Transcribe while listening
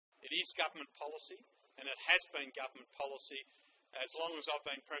It is government policy, and it has been government policy as long as I've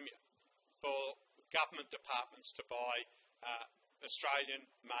been Premier, for government departments to buy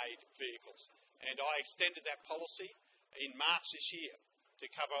Australian-made vehicles. And I extended that policy in March this year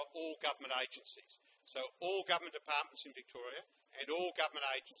to cover all government agencies. So all government departments in Victoria and all government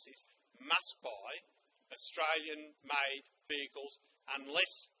agencies must buy Australian-made vehicles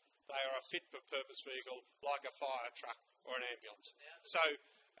unless they are a fit-for-purpose vehicle like a fire truck or an ambulance. So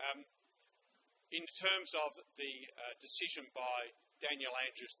in terms of the decision by Daniel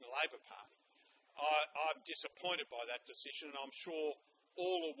Andrews and the Labor Party, I'm disappointed by that decision, and I'm sure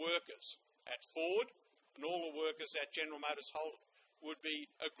all the workers at Ford and all the workers at General Motors Holden would be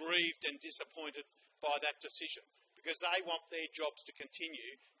aggrieved and disappointed by that decision, because they want their jobs to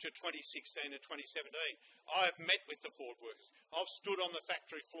continue to 2016 and 2017. I have met with the Ford workers. I've stood on the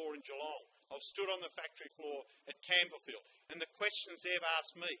factory floor in Geelong. I've stood on the factory floor at Campbellfield. And the questions they've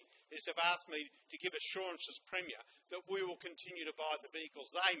asked me is they've asked me to give assurance as Premier that we will continue to buy the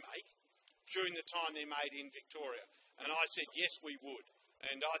vehicles they make during the time they're made in Victoria. And I said, yes, we would.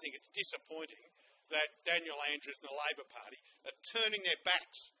 And I think it's disappointing that Daniel Andrews and the Labor Party are turning their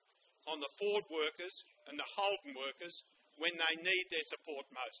backs on the Ford workers and the Holden workers when they need their support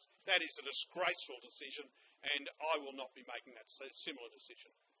most. That is a disgraceful decision, and I will not be making that similar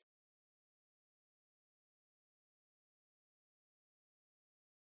decision.